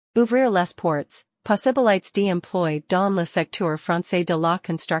Ouvrir les portes, possibilités d'emploi dans le secteur français de la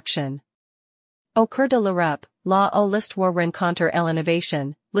construction. Au cours de l'Europe, au l'histoire rencontre et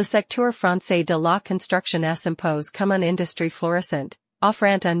l'innovation, le secteur français de la construction s'impose comme une industrie florissante,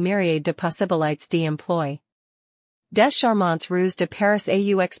 offrant un myriade de possibilités d'emploi. Des charmantes rues de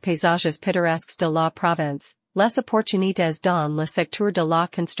Paris aux paysages pittoresques de la province, les opportunités dans le secteur de la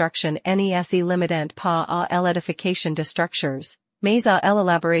construction ne se limitent pas à l'édification de structures, mais à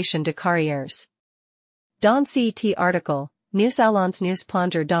l'élaboration de carrières. Dans cet article, nous allons nous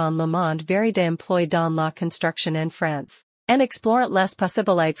plonger dans le monde varié d'emploi dans la construction en France, en explorant les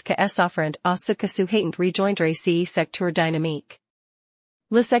possibilités que s'offrent à ceux qui souhaitent rejoindre ce secteur dynamique.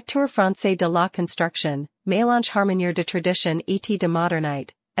 Le secteur français de la construction, mélange harmonieux de tradition et de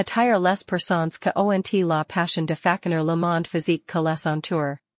modernité, attire les personnes qui ont la passion de façonner le monde physique que les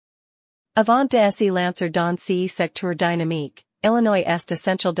entoure. Avant de se lancer dans ce secteur dynamique, Illinois est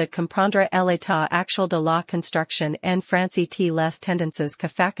essentiel de comprendre l'état actuel de la construction en France et les tendances que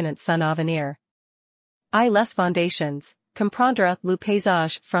façonnent son avenir. I les fondations, comprendre le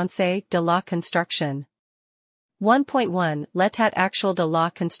paysage français de la construction. 1.1 L'état actuel de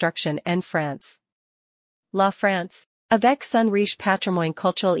la construction en France. La France, avec son riche patrimoine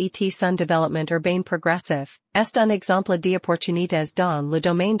culturel et son développement urbain progressif, est un exemple d'opportunités dans le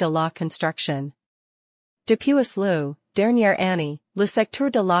domaine de la construction. Depuis le dernière année, le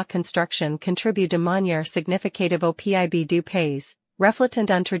secteur de la construction contribue de manière significative au PIB du pays, reflétant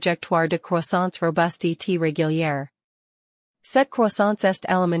une trajectoire de croissance robuste et régulière. Cette croissance est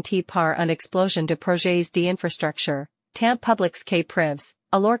alimentée par une explosion de projets d'infrastructure, tant publics que privés,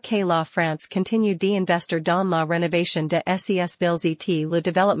 alors que la France continue d'investir dans la rénovation de ses villes et le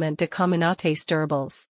développement de communautés durables.